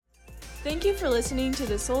Thank you for listening to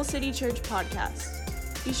the Soul City Church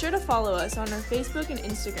podcast. Be sure to follow us on our Facebook and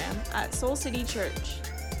Instagram at Soul City Church.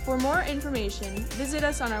 For more information, visit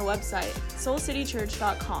us on our website,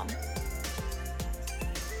 soulcitychurch.com.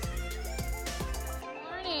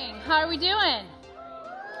 Morning. How are we doing?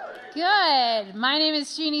 Good. My name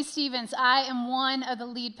is Jeannie Stevens. I am one of the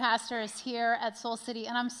lead pastors here at Soul City,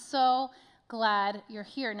 and I'm so glad you're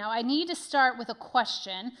here. Now, I need to start with a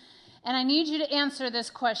question, and I need you to answer this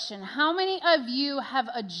question. How many of you have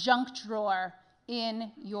a junk drawer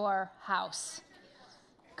in your house?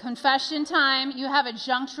 Confession time. You have a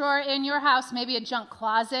junk drawer in your house, maybe a junk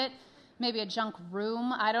closet, maybe a junk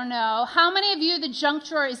room, I don't know. How many of you, the junk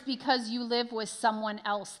drawer is because you live with someone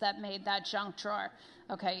else that made that junk drawer?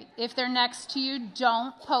 Okay, if they're next to you,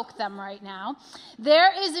 don't poke them right now.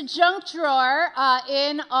 There is a junk drawer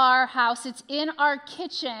in our house. It's in our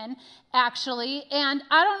kitchen, actually, and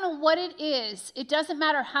I don't know what it is. It doesn't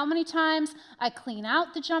matter how many times I clean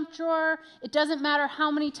out the junk drawer. It doesn't matter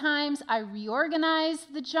how many times I reorganize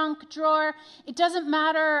the junk drawer. It doesn't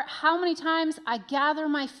matter how many times I gather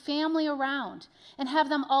my family around and have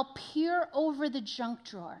them all peer over the junk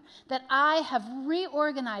drawer that I have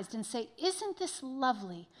reorganized and say, isn't this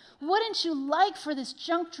lovely? Wouldn't you like for this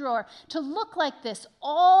junk drawer to look like this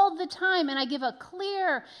all the time? And I give a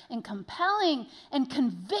clear and compelling and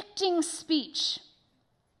convicting speech.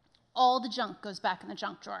 All the junk goes back in the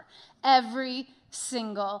junk drawer every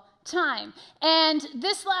single time. And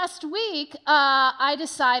this last week, I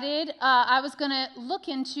decided I was going to look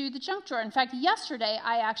into the junk drawer. In fact, yesterday,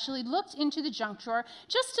 I actually looked into the junk drawer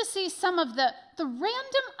just to see some of the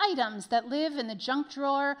random items that live in the junk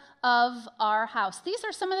drawer of our house. These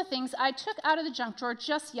are some of the things I took out of the junk drawer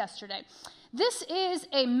just yesterday. This is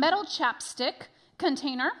a metal chapstick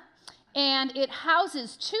container, and it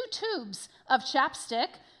houses 2 tubes of chapstick.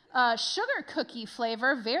 Sugar cookie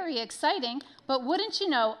flavor, very exciting, but wouldn't you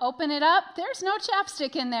know, open it up, there's no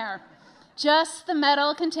chapstick in there. Just the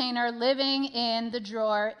metal container living in the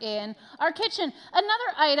drawer in our kitchen.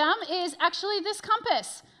 Another item is actually this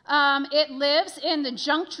compass. It lives in the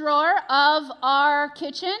junk drawer of our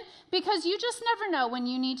kitchen because you just never know when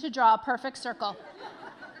you need to draw a perfect circle.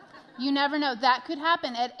 You never know. That could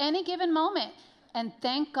happen at any given moment. And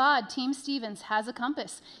thank God Team Stevens has a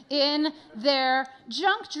compass in their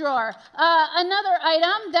junk drawer. Another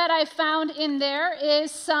item that I found in there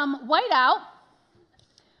is some whiteout,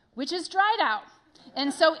 which is dried out.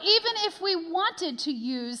 And so even if we wanted to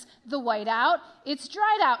use the whiteout, it's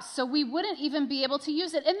dried out, so we wouldn't even be able to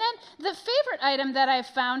use it. And then the favorite item that I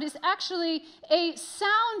found is actually a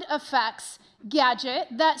sound effects gadget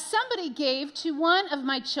that somebody gave to one of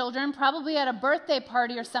my children, probably at a birthday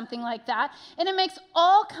party or something like that, and it makes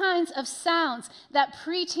all kinds of sounds that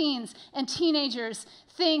preteens and teenagers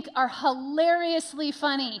think are hilariously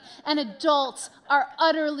funny, and adults are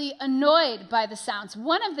utterly annoyed by the sounds.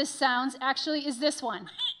 One of the sounds actually is this one.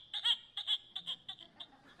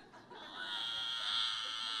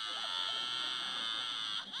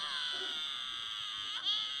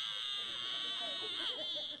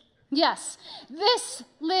 Yes, this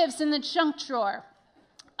lives in the junk drawer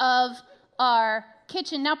of our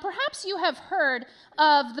kitchen. Now, perhaps you have heard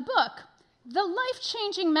of the book, The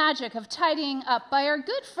Life-Changing Magic of Tidying Up, by our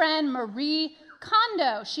good friend Marie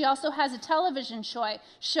Kondo. She also has a television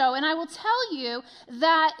show, and I will tell you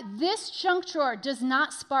that this junk drawer does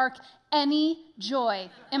not spark any joy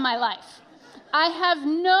in my life. I have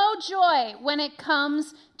no joy when it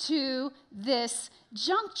comes to this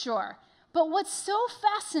junk drawer. But what's so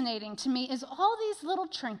fascinating to me is all these little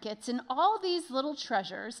trinkets and all these little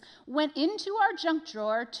treasures went into our junk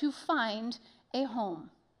drawer to find a home.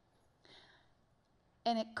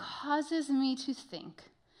 And it causes me to think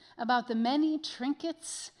about the many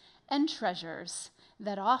trinkets and treasures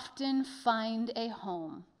that often find a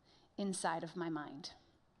home inside of my mind.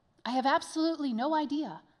 I have absolutely no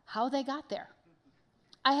idea how they got there.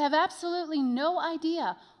 I have absolutely no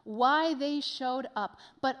idea why they showed up,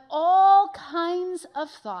 but all kinds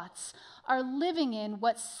of thoughts are living in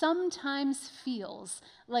what sometimes feels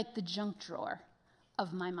like the junk drawer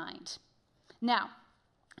of my mind. Now,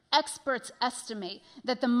 experts estimate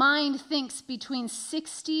that the mind thinks between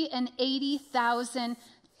 60 and 80,000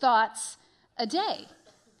 thoughts a day.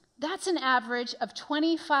 That's an average of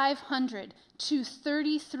 2,500 to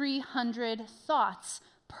 3,300 thoughts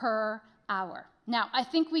per hour. Now, I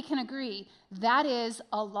think we can agree that is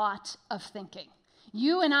a lot of thinking.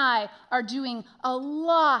 You and I are doing a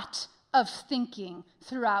lot of thinking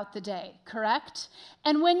throughout the day, correct?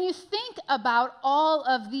 And when you think about all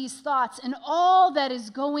of these thoughts and all that is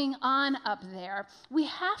going on up there, we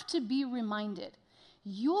have to be reminded,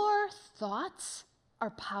 your thoughts are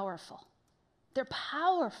powerful. They're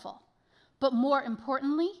powerful. But more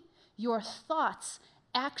importantly, your thoughts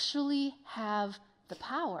actually have the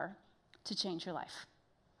power to change your life.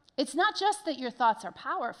 It's not just that your thoughts are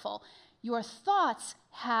powerful. Your thoughts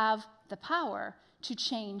have the power to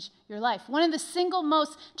change your life. One of the single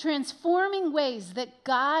most transforming ways that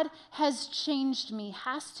God has changed me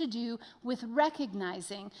has to do with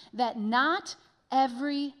recognizing that not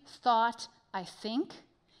every thought I think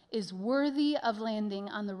is worthy of landing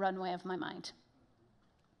on the runway of my mind.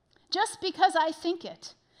 Just because I think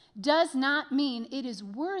it does not mean it is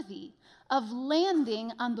worthy of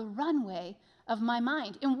landing on the runway of my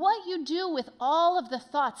mind. And what you do with all of the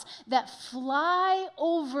thoughts that fly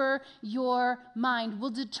over your mind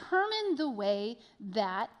will determine the way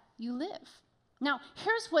that you live. Now,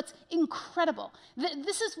 here's what's incredible.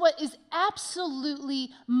 This is what is absolutely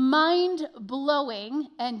mind-blowing,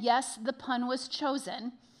 and yes, the pun was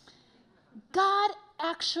chosen. God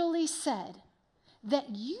actually said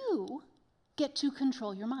that you get to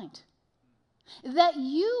control your mind. That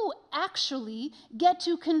you actually get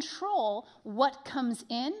to control what comes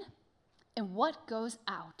in and what goes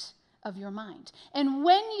out of your mind. And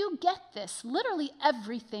when you get this, literally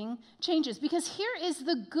everything changes. Because here is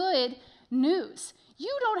the good news.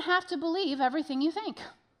 You don't have to believe everything you think.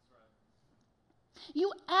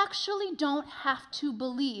 You actually don't have to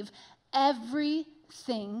believe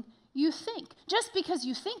everything you think. Just because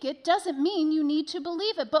you think it doesn't mean you need to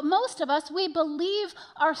believe it. But most of us, we believe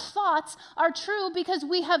our thoughts are true because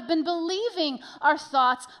we have been believing our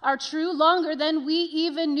thoughts are true longer than we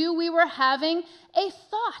even knew we were having a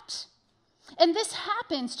thought. And this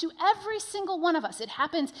happens to every single one of us. It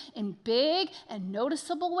happens in big and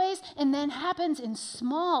noticeable ways, and then happens in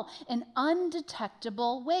small and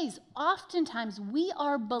undetectable ways. Oftentimes, we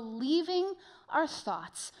are believing our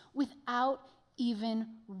thoughts without even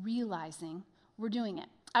realizing we're doing it.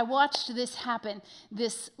 I watched this happen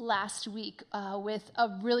this last week with a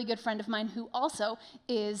really good friend of mine who also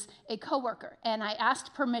is a coworker. And I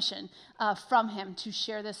asked permission from him to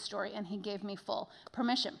share this story, and he gave me full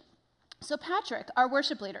permission. So Patrick, our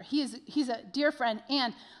worship leader, he's a dear friend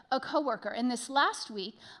and a coworker. And this last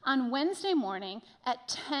week, on Wednesday morning at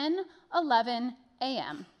 10:11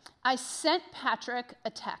 a.m., I sent Patrick a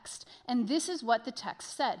text. And this is what the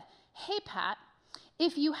text said. Hey, Pat,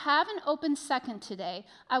 if you have an open second today,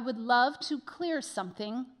 I would love to clear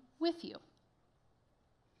something with you.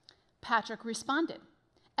 Patrick responded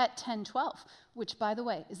at 10:12, which, by the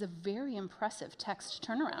way, is a very impressive text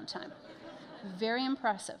turnaround time. Very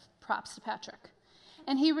impressive. Props to Patrick.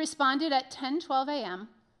 And he responded at 10:12 a.m.,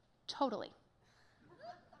 totally.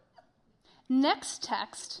 Next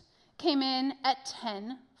text came in at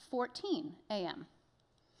 10:14 a.m.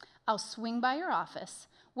 I'll swing by your office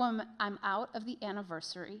when I'm out of the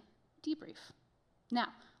anniversary debrief.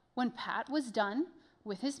 Now, when Pat was done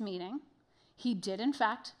with his meeting, he did, in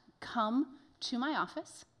fact, come to my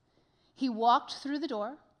office. He walked through the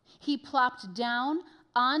door. He plopped down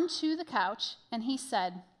onto the couch, and he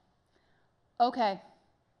said, "Okay,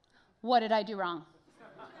 what did I do wrong?"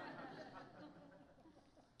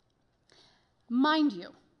 Mind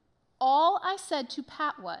you, all I said to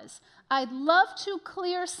Pat was, "I'd love to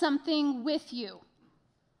clear something with you."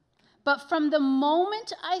 But from the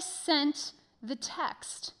moment I sent the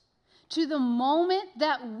text to the moment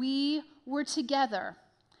that we were together,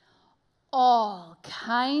 all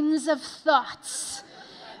kinds of thoughts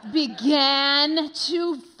began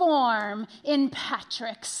to form in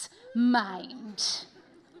Patrick's mind.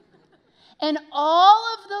 And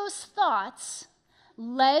all of those thoughts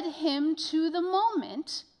led him to the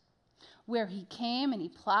moment where he came and he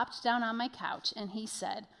plopped down on my couch and he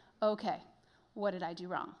said, "Okay, what did I do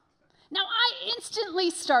wrong?" Now, I instantly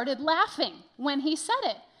started laughing when he said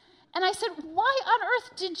it. And I said, "Why on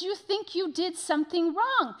earth did you think you did something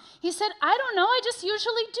wrong?" He said, "I don't know, I just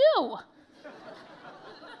usually do."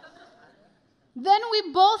 Then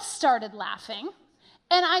we both started laughing.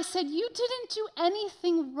 And I said, "You didn't do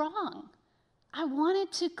anything wrong. I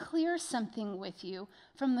wanted to clear something with you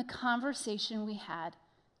from the conversation we had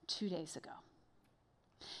 2 days ago."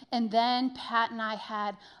 And then Pat and I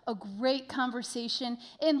had a great conversation.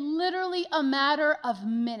 In literally a matter of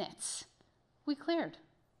minutes, we cleared.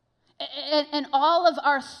 And all of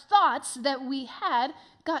our thoughts that we had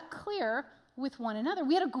got clear with one another.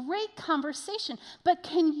 We had a great conversation. But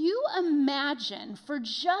can you imagine for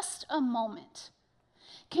just a moment,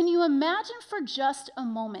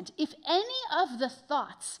 if any of the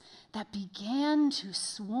thoughts that began to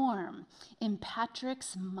swarm in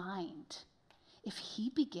Patrick's mind, if he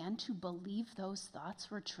began to believe those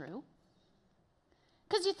thoughts were true?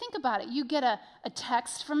 Because you think about it, you get a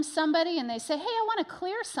text from somebody and they say, "Hey, I want to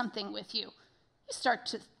clear something with you." you start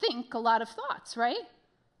to think a lot of thoughts, right?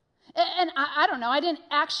 And I don't know, I didn't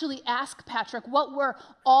actually ask Patrick what were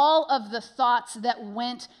all of the thoughts that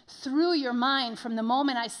went through your mind from the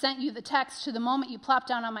moment I sent you the text to the moment you plopped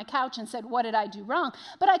down on my couch and said, what did I do wrong?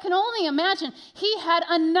 But I can only imagine he had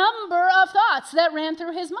a number of thoughts that ran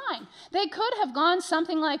through his mind. They could have gone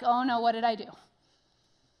something like, oh no, what did I do?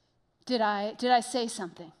 Did I say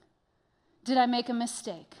something? Did I make a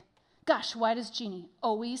mistake? Gosh, why does Jeannie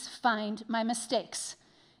always find my mistakes?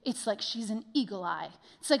 It's like she's an eagle eye.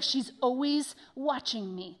 It's like she's always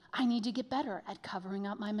watching me. I need to get better at covering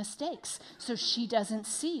up my mistakes so she doesn't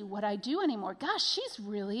see what I do anymore. Gosh, she's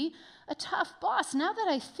really a tough boss. Now that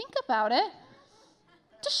I think about it,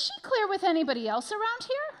 does she clear with anybody else around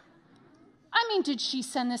here? I mean, did she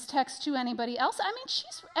send this text to anybody else? I mean,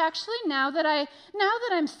 she's actually, now that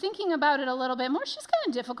I'm thinking about it a little bit more, she's kind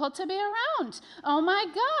of difficult to be around. Oh my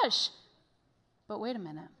gosh. But wait a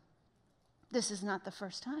minute. This is not the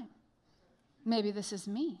first time. Maybe this is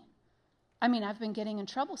me. I mean, I've been getting in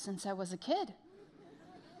trouble since I was a kid.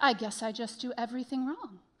 I guess I just do everything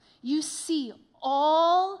wrong. You see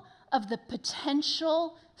all of the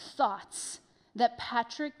potential thoughts that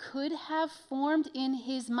Patrick could have formed in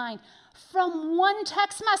his mind from one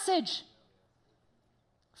text message.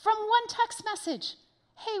 From one text message.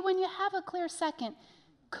 Hey, when you have a clear second,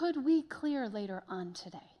 could we clear later on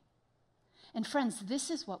today? And friends, this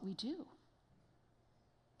is what we do.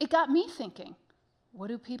 It got me thinking, what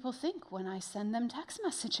do people think when I send them text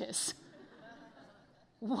messages?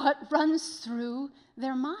 What runs through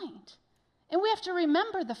their mind? And we have to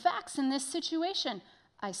remember the facts in this situation.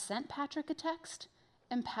 I sent Patrick a text,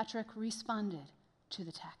 and Patrick responded to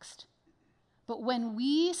the text. But when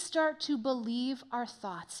we start to believe our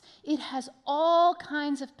thoughts, it has all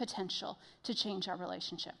kinds of potential to change our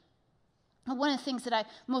relationship. One of the things that I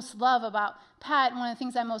most love about Pat, one of the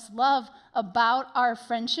things I most love about our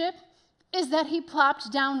friendship is that he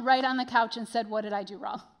plopped down right on the couch and said, what did I do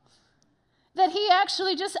wrong? That he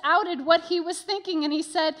actually just outed what he was thinking, and he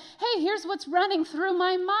said, hey, here's what's running through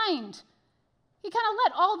my mind. He kind of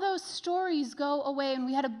let all those stories go away, and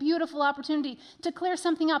we had a beautiful opportunity to clear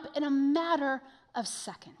something up in a matter of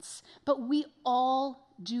seconds. But we all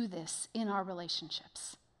do this in our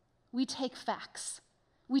relationships. We take facts.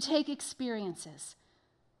 We take experiences,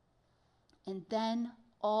 and then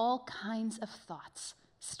all kinds of thoughts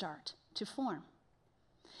start to form.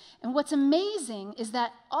 And what's amazing is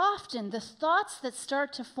that often the thoughts that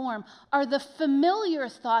start to form are the familiar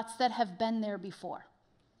thoughts that have been there before.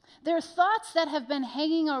 They're thoughts that have been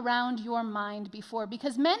hanging around your mind before,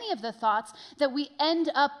 because many of the thoughts that we end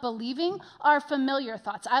up believing are familiar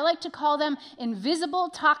thoughts. I like to call them invisible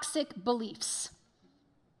toxic beliefs.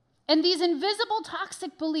 And these invisible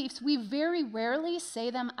toxic beliefs, we very rarely say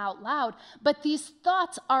them out loud, but these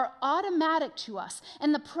thoughts are automatic to us.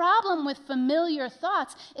 And the problem with familiar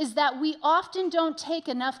thoughts is that we often don't take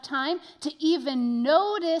enough time to even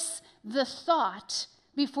notice the thought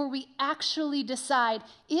before we actually decide,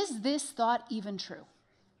 is this thought even true?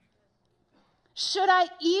 Should I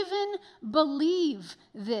even believe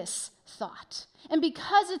this thought? And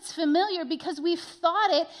because it's familiar, because we've thought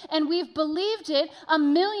it and we've believed it a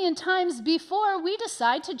million times before, we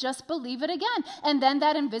decide to just believe it again. And then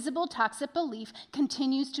that invisible toxic belief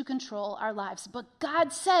continues to control our lives. But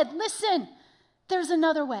God said, listen, there's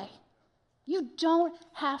another way. You don't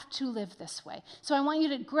have to live this way. So I want you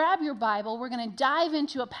to grab your Bible. We're going to dive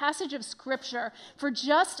into a passage of Scripture for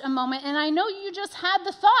just a moment. And I know you just had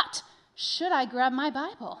the thought, should I grab my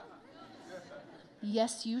Bible?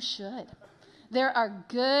 Yes, you should. There are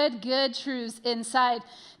good truths inside.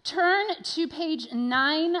 Turn to page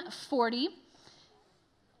 940.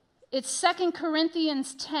 It's 2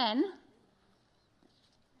 Corinthians 10.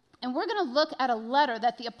 And we're going to look at a letter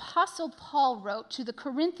that the Apostle Paul wrote to the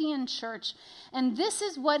Corinthian church. And this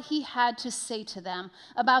is what he had to say to them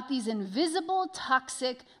about these invisible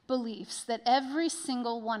toxic beliefs that every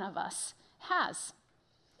single one of us has.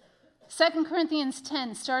 2 Corinthians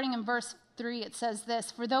 10, starting in verse 3, it says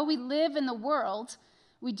this, "For though we live in the world,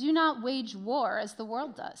 we do not wage war as the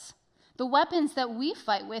world does. The weapons that we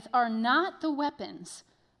fight with are not the weapons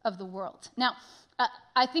of the world." Now,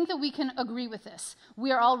 I think that we can agree with this.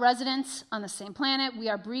 We are all residents on the same planet. We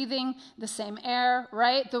are breathing the same air,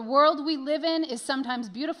 right? The world we live in is sometimes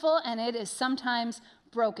beautiful and it is sometimes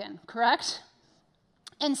broken, correct?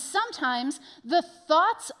 And sometimes the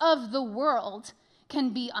thoughts of the world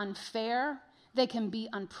can be unfair, They can be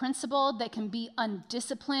unprincipled. They can be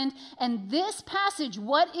undisciplined. And this passage,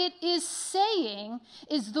 what it is saying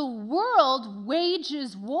is the world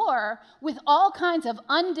wages war with all kinds of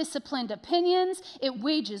undisciplined opinions. It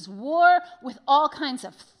wages war with all kinds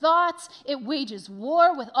of thoughts. It wages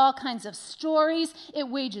war with all kinds of stories. It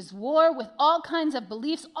wages war with all kinds of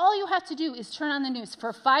beliefs. All you have to do is turn on the news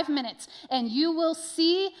for 5 minutes and you will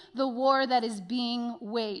see the war that is being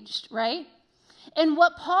waged, right? And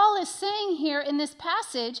what Paul is saying here in this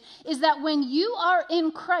passage is that when you are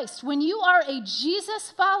in Christ, when you are a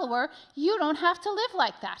Jesus follower, you don't have to live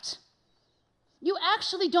like that. You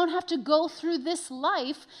actually don't have to go through this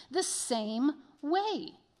life the same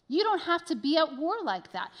way. You don't have to be at war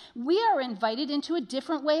like that. We are invited into a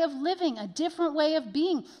different way of living, a different way of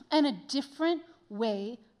being, and a different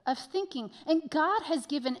way of thinking. And God has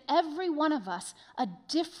given every one of us a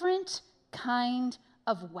different kind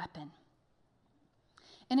of weapon.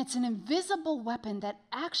 And it's an invisible weapon that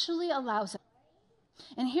actually allows us.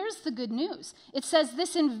 And here's the good news. It says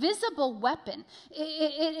this invisible weapon,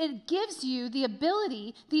 it gives you the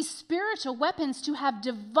ability, these spiritual weapons, to have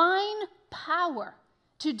divine power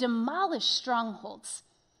to demolish strongholds.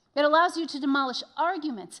 It allows you to demolish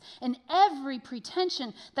arguments and every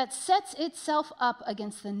pretension that sets itself up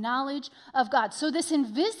against the knowledge of God. So this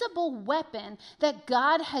invisible weapon that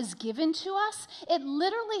God has given to us, it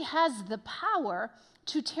literally has the power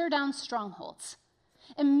to tear down strongholds.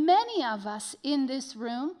 And many of us in this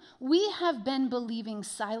room, we have been believing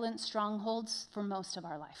silent strongholds for most of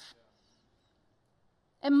our life.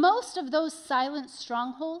 And most of those silent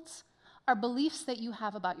strongholds are beliefs that you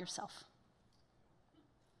have about yourself.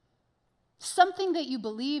 Something that you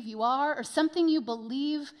believe you are, or something you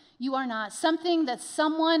believe you are not. Something that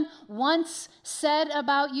someone once said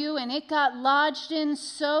about you, and it got lodged in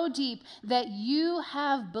so deep that you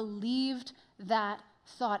have believed that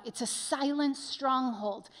thought. It's a silent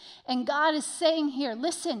stronghold. And God is saying here,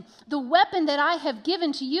 listen, the weapon that I have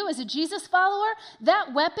given to you as a Jesus follower,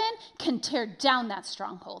 that weapon can tear down that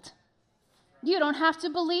stronghold. You don't have to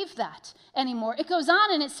believe that anymore. It goes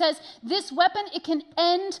on and it says, this weapon, it can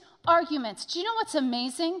end arguments. Do you know what's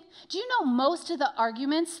amazing? Do you know most of the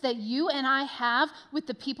arguments that you and I have with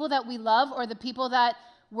the people that we love or the people that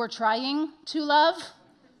we're trying to love?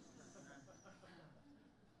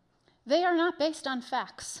 They are not based on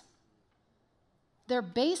facts. They're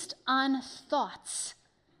based on thoughts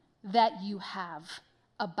that you have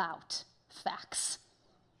about facts.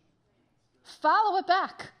 Follow it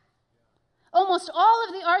back. Almost all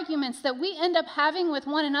of the arguments that we end up having with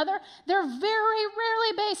one another, they're very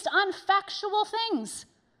rarely based on factual things.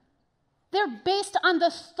 They're based on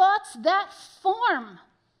the thoughts that form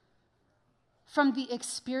from the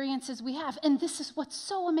experiences we have. And this is what's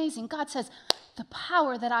so amazing. God says, the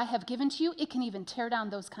power that I have given to you, it can even tear down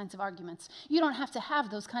those kinds of arguments. You don't have to have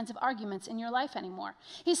those kinds of arguments in your life anymore.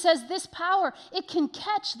 He says this power, it can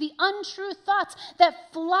catch the untrue thoughts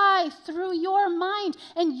that fly through your mind,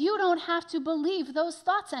 and you don't have to believe those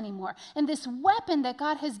thoughts anymore. And this weapon that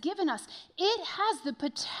God has given us, it has the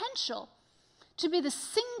potential to be the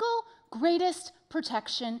single greatest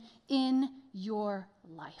protection in your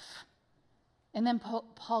life. And then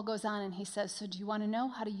Paul goes on and he says, so do you want to know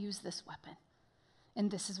how to use this weapon? And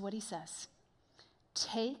this is what he says.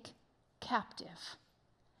 Take captive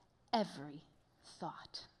every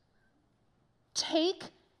thought. Take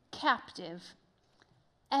captive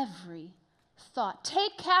every thought.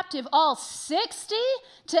 Take captive all 60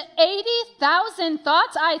 to 80,000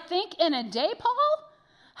 thoughts, I think, in a day, Paul?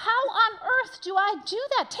 How on earth do I do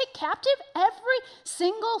that? Take captive every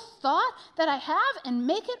single thought that I have and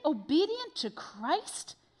make it obedient to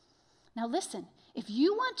Christ? Now listen, if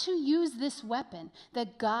you want to use this weapon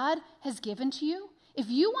that God has given to you, if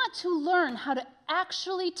you want to learn how to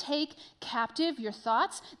actually take captive your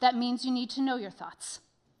thoughts, that means you need to know your thoughts.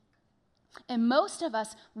 And most of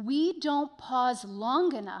us, we don't pause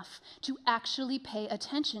long enough to actually pay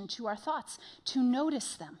attention to our thoughts, to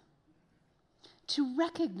notice them, to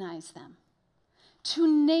recognize them, to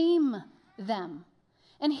name them.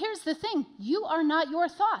 And here's the thing, you are not your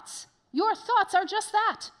thoughts. Your thoughts are just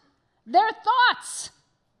that. They're thoughts.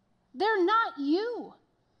 They're not you.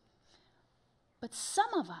 But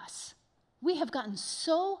some of us, we have gotten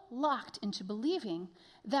so locked into believing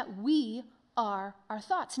that we are our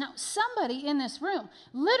thoughts. Now, somebody in this room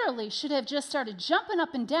literally should have just started jumping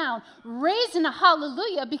up and down, raising a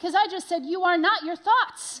hallelujah, because I just said, you are not your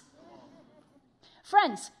thoughts.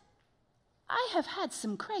 Friends, I have had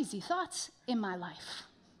some crazy thoughts in my life.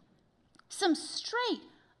 Some straight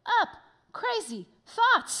up crazy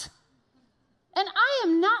thoughts. And I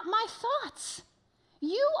am not my thoughts.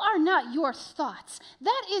 You are not your thoughts.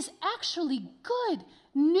 That is actually good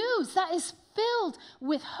news. That is filled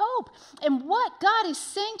with hope. And what God is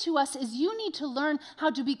saying to us is you need to learn how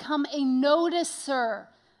to become a noticer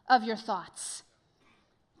of your thoughts.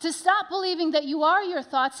 To stop believing that you are your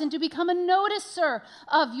thoughts and to become a noticer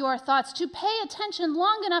of your thoughts. To pay attention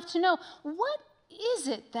long enough to know, what is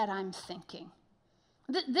it that I'm thinking?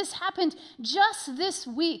 This happened just this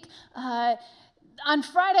week. On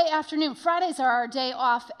Friday afternoon, Fridays are our day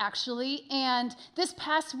off, actually, and this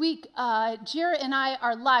past week, Jarrett and I,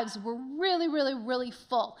 our lives were really, really, really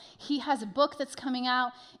full. He has a book that's coming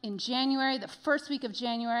out in January, the first week of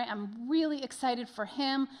January. I'm really excited for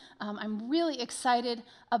him. I'm really excited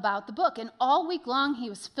about the book, and all week long, he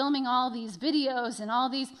was filming all these videos and all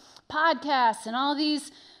these podcasts and all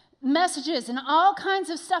these messages and all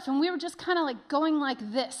kinds of stuff, and we were just kind of like going like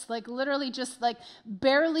this, like literally just like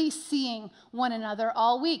barely seeing one another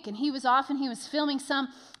all week. And he was off and he was filming some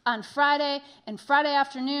on Friday, and Friday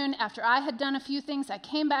afternoon, after I had done a few things, I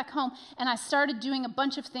came back home and I started doing a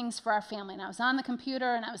bunch of things for our family. And I was on the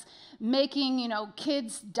computer and I was making,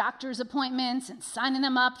 kids' doctor's appointments and signing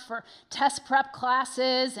them up for test prep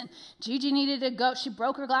classes. And Gigi needed to go, she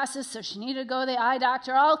broke her glasses, so she needed to go to the eye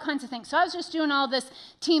doctor, all kinds of things. So I was just doing all this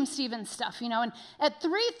Team Stevens stuff, and at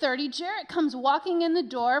 3:30, Jarrett comes walking in the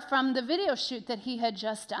door from the video shoot that he had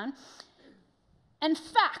just done. And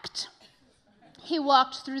fact, he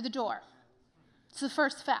walked through the door. It's the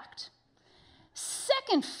first fact.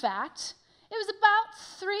 Second fact, it was about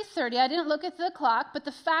 3:30. I didn't look at the clock, but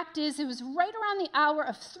the fact is it was right around the hour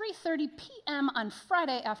of 3:30 p.m. on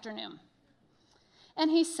Friday afternoon.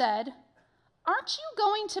 And he said, "Aren't you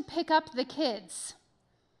going to pick up the kids?"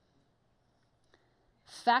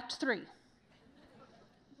 Fact 3.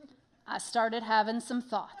 I started having some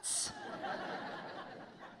thoughts.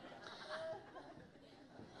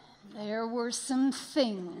 There were some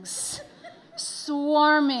things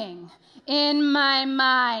swarming in my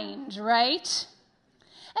mind, right?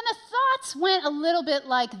 And the thoughts went a little bit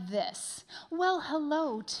like this. Well,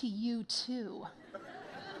 hello to you too.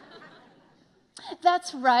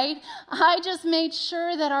 That's right. I just made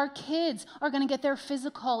sure that our kids are going to get their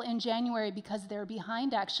physical in January because they're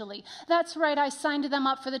behind, actually. That's right. I signed them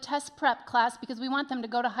up for the test prep class because we want them to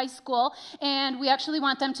go to high school, and we actually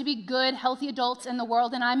want them to be good, healthy adults in the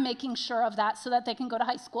world, and I'm making sure of that so that they can go to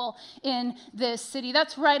high school in this city.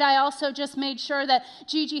 That's right. I also just made sure that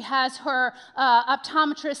Gigi has her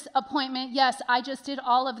optometrist appointment. Yes, I just did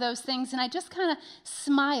all of those things, and I just kind of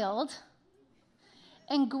smiled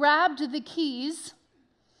and grabbed the keys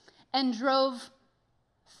and drove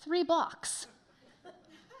 3 blocks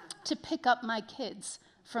to pick up my kids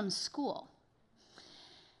from school.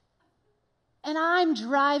 And I'm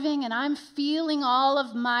driving and I'm feeling all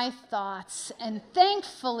of my thoughts, and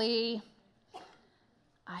thankfully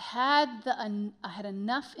I had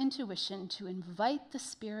enough intuition to invite the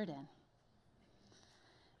Spirit in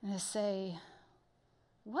and to say,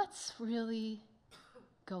 what's really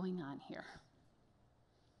going on here?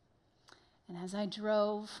 And as I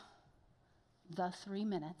drove the 3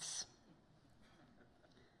 minutes,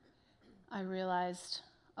 I realized,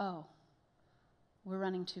 oh, we're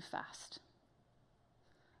running too fast.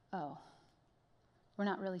 Oh, we're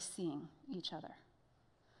not really seeing each other.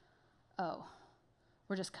 Oh,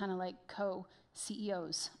 we're just kind of like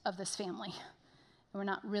co-CEOs of this family. We're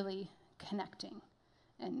not really connecting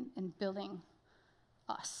and building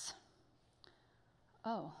us.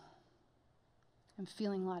 Oh, I'm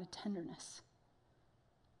feeling a lot of tenderness.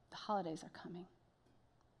 The holidays are coming,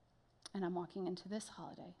 and I'm walking into this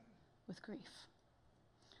holiday with grief.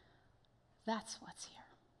 That's what's here.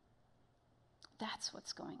 That's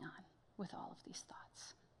what's going on with all of these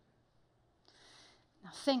thoughts.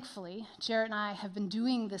 Now, thankfully, Jarrett and I have been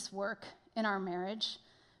doing this work in our marriage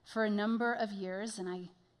for a number of years, and I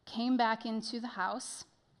came back into the house,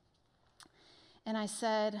 and I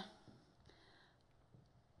said,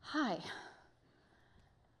 "Hi,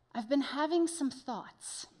 I've been having some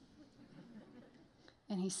thoughts."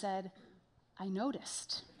 And he said, "I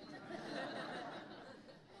noticed."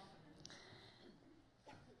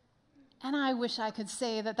 And I wish I could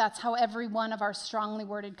say that that's how every one of our strongly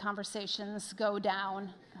worded conversations go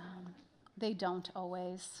down. They don't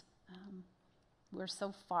always. We're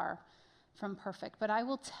so far from perfect. But I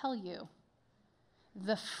will tell you,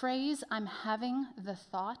 the phrase, "I'm having the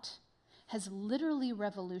thought," has literally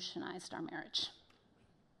revolutionized our marriage.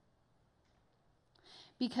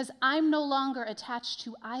 Because I'm no longer attached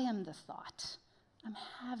to I am the thought. I'm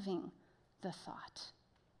having the thought.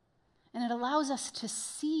 And it allows us to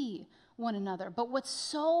see one another. But what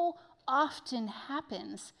so often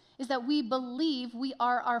happens is that we believe we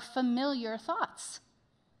are our familiar thoughts.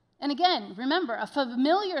 And again, remember, a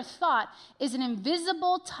familiar thought is an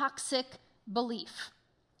invisible toxic belief.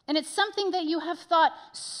 And it's something that you have thought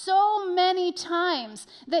so many times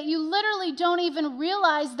that you literally don't even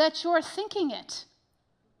realize that you're thinking it.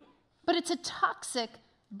 But it's a toxic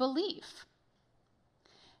belief.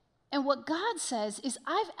 And what God says is,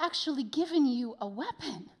 I've actually given you a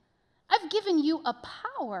weapon. I've given you a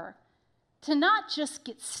power to not just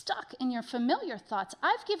get stuck in your familiar thoughts.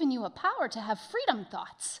 I've given you a power to have freedom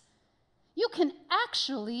thoughts. You can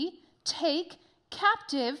actually take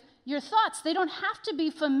captive your thoughts. They don't have to be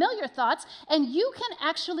familiar thoughts, and you can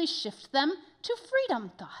actually shift them to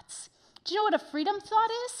freedom thoughts. Do you know what a freedom thought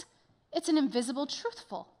is? It's an invisible,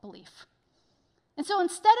 truthful belief. And so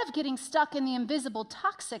instead of getting stuck in the invisible,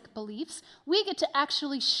 toxic beliefs, we get to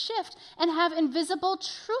actually shift and have invisible,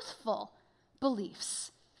 truthful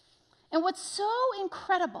beliefs. And what's so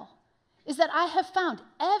incredible is that I have found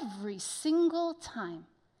every single time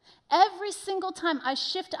I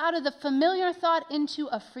shift out of the familiar thought into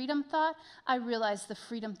a freedom thought, I realize the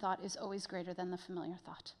freedom thought is always greater than the familiar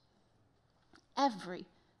thought. Every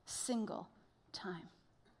single time.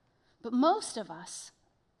 But most of us,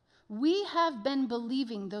 we have been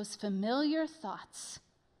believing those familiar thoughts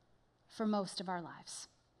for most of our lives.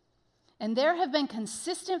 And there have been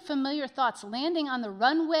consistent familiar thoughts landing on the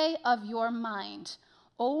runway of your mind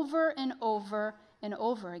over and over and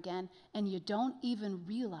over again, and you don't even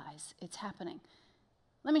realize it's happening.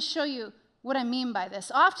 Let me show you what I mean by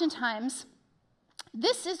this. Oftentimes,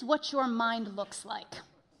 this is what your mind looks like.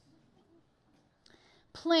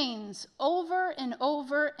 Planes over and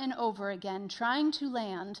over and over again trying to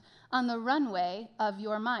land on the runway of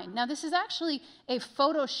your mind. Now, this is actually a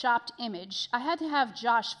photoshopped image. I had to have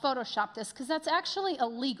Josh Photoshop this because that's actually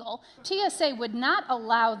illegal. TSA would not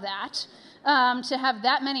allow that, to have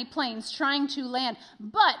that many planes trying to land.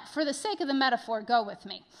 But for the sake of the metaphor, go with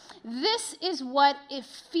me. This is what it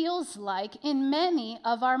feels like in many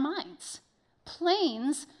of our minds.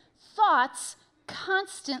 Planes, thoughts,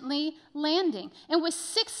 constantly landing. And with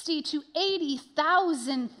 60 to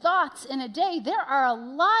 80,000 thoughts in a day, there are a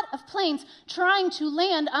lot of planes trying to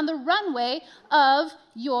land on the runway of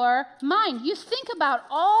your mind. You think about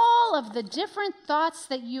all of the different thoughts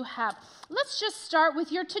that you have. Let's just start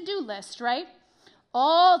with your to-do list, right?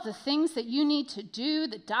 All the things that you need to do,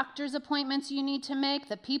 the doctor's appointments you need to make,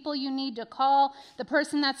 the people you need to call, the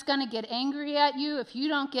person that's going to get angry at you if you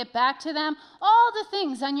don't get back to them, all the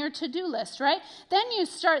things on your to-do list, right? Then you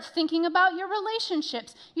start thinking about your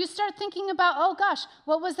relationships. You start thinking about, oh gosh,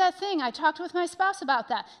 what was that thing? I talked with my spouse about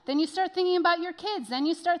that. Then you start thinking about your kids. Then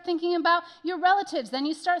you start thinking about your relatives. Then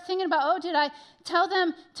you start thinking about, oh, did I tell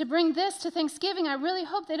them to bring this to Thanksgiving? I really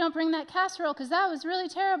hope they don't bring that casserole because that was really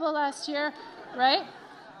terrible last year. Right?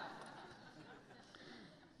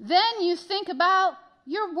 Then you think about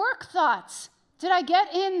your work thoughts. Did I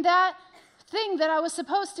get in that thing that I was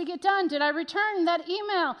supposed to get done? Did I return that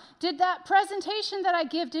email? Did that presentation that I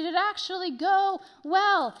give, did it actually go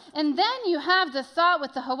well? And then you have the thought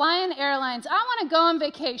with the Hawaiian Airlines, I want to go on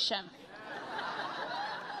vacation.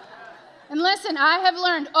 And listen, I have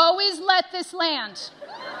learned, always let this land.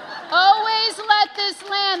 Always let this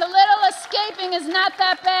land. A little escaping is not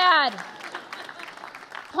that bad.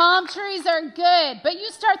 Palm trees are good, but you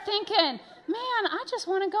start thinking, man, I just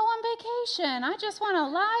want to go on vacation. I just want to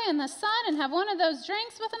lie in the sun and have one of those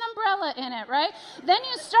drinks with an umbrella in it, right? Then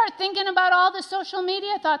you start thinking about all the social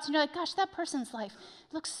media thoughts, and you're like, gosh, that person's life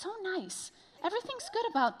looks so nice. Everything's good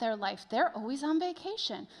about their life. They're always on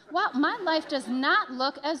vacation. Wow, my life does not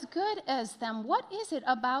look as good as them. What is it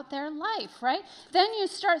about their life, right? Then you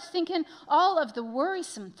start thinking all of the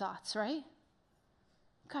worrisome thoughts, right?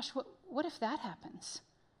 Gosh, what if that happens?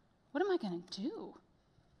 What am I going to do?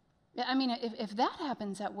 I mean, if that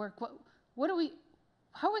happens at work, how are we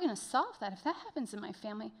going to solve that? If that happens in my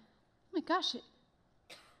family, oh my gosh, if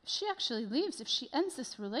she actually leaves, if she ends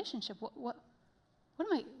this relationship, what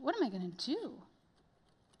am I going to do?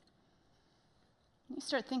 You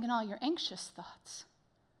start thinking all your anxious thoughts.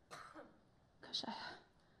 Gosh,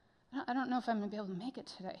 I don't know if I'm going to be able to make it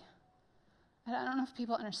today. I don't know if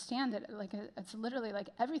people understand that. Like, it's literally like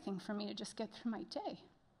everything for me to just get through my day.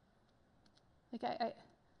 Like, I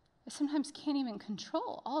sometimes can't even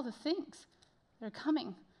control all the things that are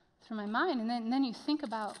coming through my mind. And then you think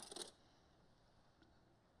about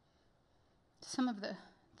some of the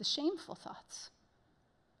shameful thoughts,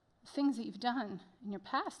 the things that you've done in your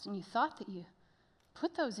past, and you thought that you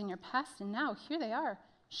put those in your past, and now here they are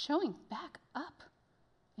showing back up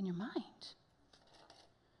in your mind.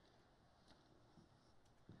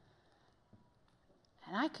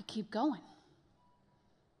 And I could keep going.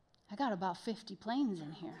 I got about 50 planes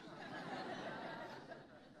in here.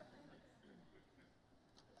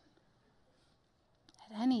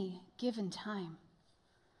 given time,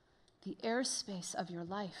 the airspace of your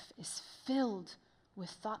life is filled with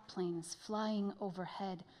thought planes flying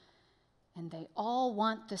overhead, and they all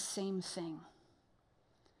want the same thing.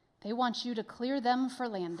 They want you to clear them for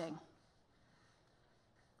landing.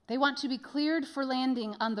 They want to be cleared for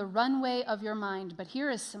landing on the runway of your mind. But here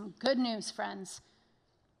is some good news, friends.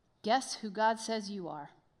 Guess who God says you are?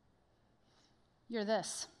 You're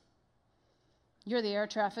this. You're the air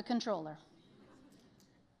traffic controller.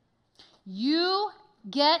 You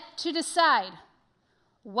get to decide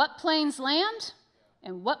what planes land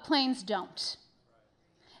and what planes don't.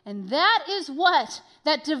 And that is what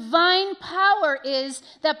that divine power is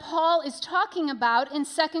that Paul is talking about in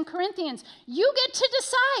 2 Corinthians. You get to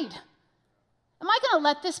decide. Am I going to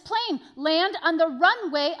let this plane land on the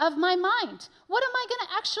runway of my mind? What am I going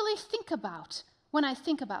to actually think about when I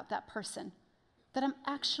think about that person that I'm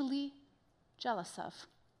actually jealous of?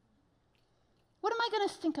 What am I going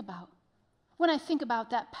to think about when I think about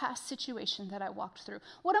that past situation that I walked through?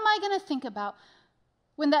 What am I going to think about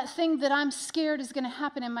when that thing that I'm scared is going to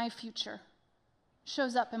happen in my future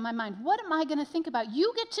shows up in my mind? What am I going to think about?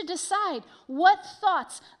 You get to decide what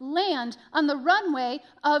thoughts land on the runway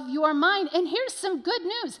of your mind. And here's some good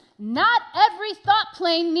news. Not every thought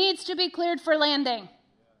plane needs to be cleared for landing.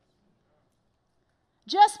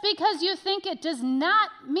 Just because you think it does not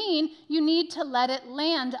mean you need to let it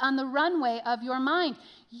land on the runway of your mind.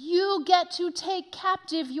 You get to take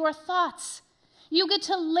captive your thoughts. You get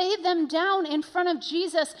to lay them down in front of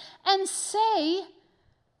Jesus and say,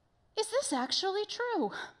 is this actually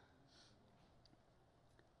true?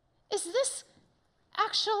 Is this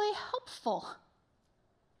actually helpful?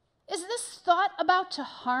 Is this thought about to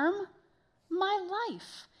harm my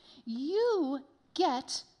life? You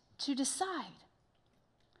get to decide.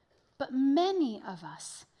 But many of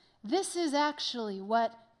us, this is actually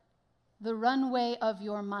what the runway of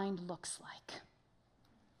your mind looks like.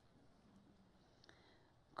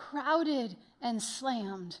 Crowded and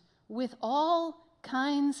slammed with all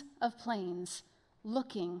kinds of planes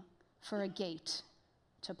looking for a gate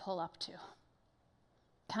to pull up to.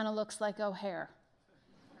 Kind of looks like O'Hare.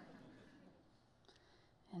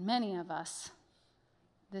 And many of us,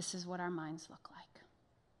 this is what our minds look like.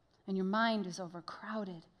 And your mind is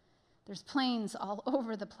overcrowded. There's planes all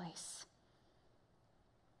over the place.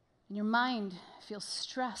 And your mind feels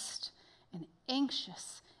stressed and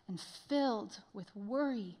anxious and filled with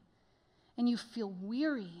worry, and you feel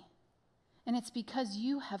weary, and it's because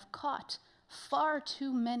you have caught far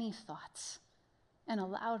too many thoughts and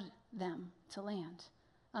allowed them to land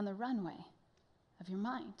on the runway of your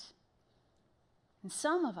mind. And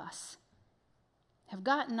some of us have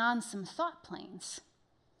gotten on some thought planes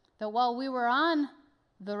that while we were on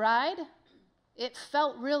the ride, it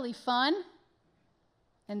felt really fun,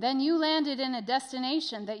 and then you landed in a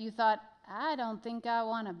destination that you thought, I don't think I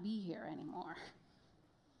want to be here anymore.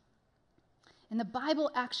 And the Bible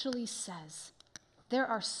actually says there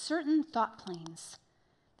are certain thought planes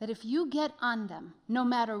that if you get on them, no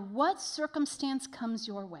matter what circumstance comes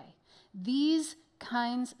your way, these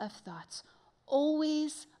kinds of thoughts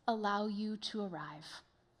always allow you to arrive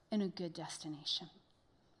in a good destination.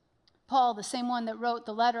 Paul, the same one that wrote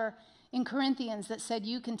the letter in Corinthians that said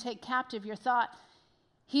you can take captive your thought,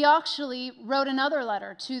 he actually wrote another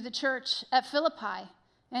letter to the church at Philippi,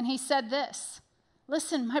 and he said this,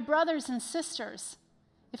 listen, my brothers and sisters,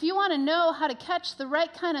 if you want to know how to catch the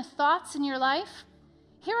right kind of thoughts in your life,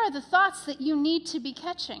 here are the thoughts that you need to be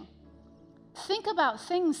catching. Think about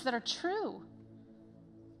things that are true.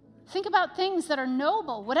 Think about things that are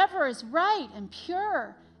noble, whatever is right and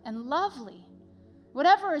pure and lovely,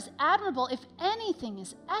 whatever is admirable, if anything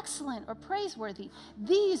is excellent or praiseworthy,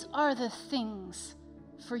 these are the things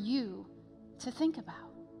for you to think about.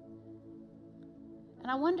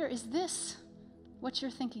 And I wonder, is this what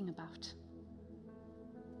you're thinking about?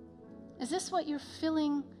 Is this what you're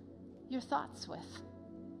filling your thoughts with?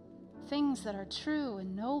 Things that are true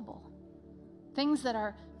and noble, things that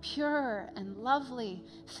are pure and lovely,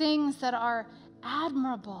 things that are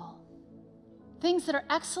admirable, things that are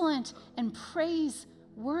excellent and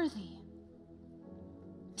praiseworthy.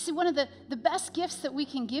 See, one of the best gifts that we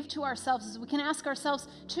can give to ourselves is we can ask ourselves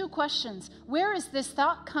two questions. Where is this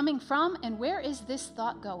thought coming from, and where is this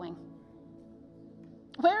thought going?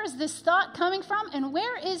 Where is this thought coming from, and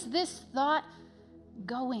where is this thought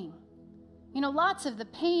going? You know, lots of the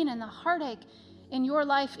pain and the heartache in your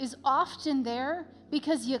life is often there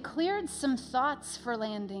because you cleared some thoughts for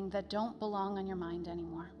landing that don't belong on your mind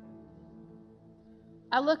anymore.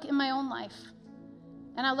 I look in my own life,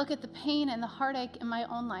 and I look at the pain and the heartache in my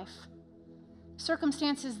own life.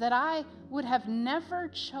 Circumstances that I would have never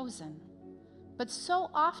chosen, But so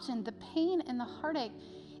often the pain and the heartache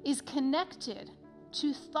is connected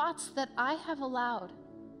to thoughts that I have allowed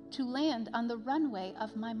to land on the runway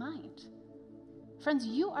of my mind. Friends,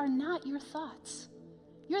 you are not your thoughts.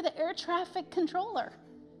 You're the air traffic controller.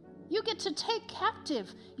 You get to take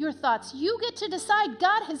captive your thoughts. You get to decide.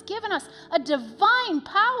 God has given us a divine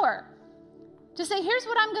power to say, here's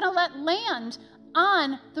what I'm going to let land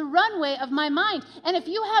on the runway of my mind. And if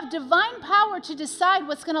you have divine power to decide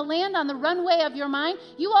what's going to land on the runway of your mind,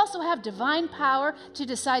 you also have divine power to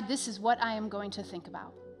decide this is what I am going to think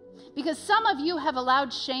about. Because some of you have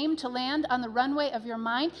allowed shame to land on the runway of your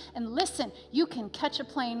mind. And listen, you can catch a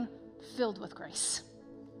plane filled with grace.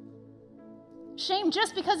 Shame,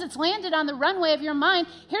 just because it's landed on the runway of your mind,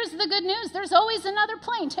 here's the good news. There's always another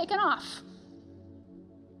plane taking off.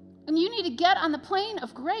 And you need to get on the plane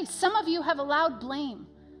of grace. Some of you have allowed blame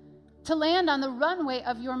to land on the runway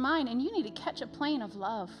of your mind, and you need to catch a plane of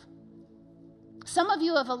love. Some of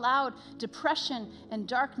you have allowed depression and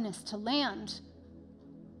darkness to land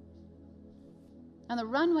on the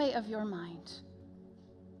runway of your mind.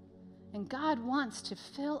 And God wants to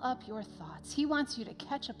fill up your thoughts. He wants you to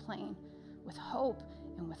catch a plane with hope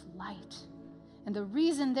and with light. And the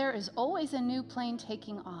reason there is always a new plane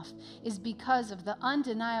taking off is because of the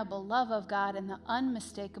undeniable love of God and the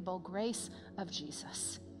unmistakable grace of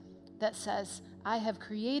Jesus that says, I have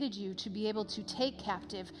created you to be able to take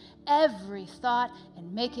captive every thought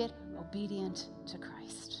and make it obedient to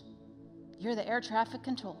Christ. You're the air traffic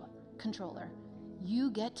controller. You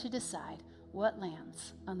get to decide what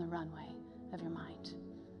lands on the runway of your mind.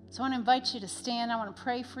 So I want to invite you to stand. I want to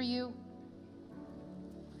pray for you.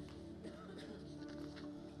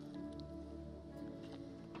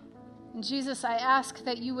 And Jesus, I ask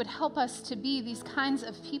that you would help us to be these kinds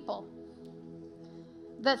of people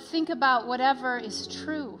that think about whatever is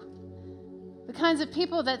true, the kinds of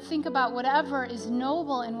people that think about whatever is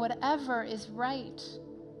noble and whatever is right.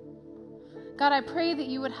 God, I pray that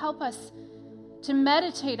you would help us to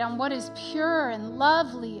meditate on what is pure and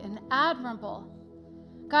lovely and admirable.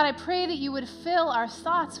 God, I pray that you would fill our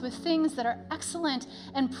thoughts with things that are excellent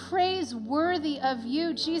and praiseworthy of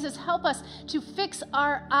you. Jesus, help us to fix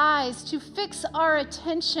our eyes, to fix our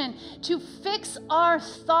attention, to fix our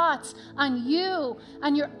thoughts on you,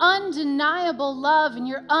 on your undeniable love and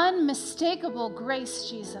your unmistakable grace,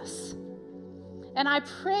 Jesus. And I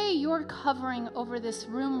pray your covering over this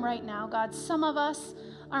room right now, God. Some of us,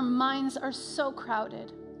 our minds are so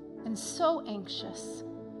crowded and so anxious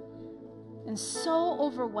and so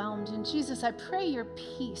overwhelmed. And Jesus, I pray your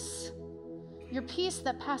peace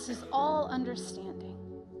that passes all understanding.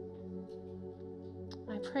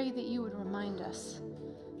 I pray that you would remind us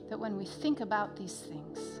that when we think about these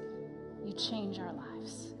things, you change our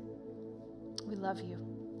lives. We love you.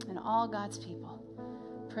 And all God's people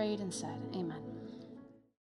prayed and said, amen.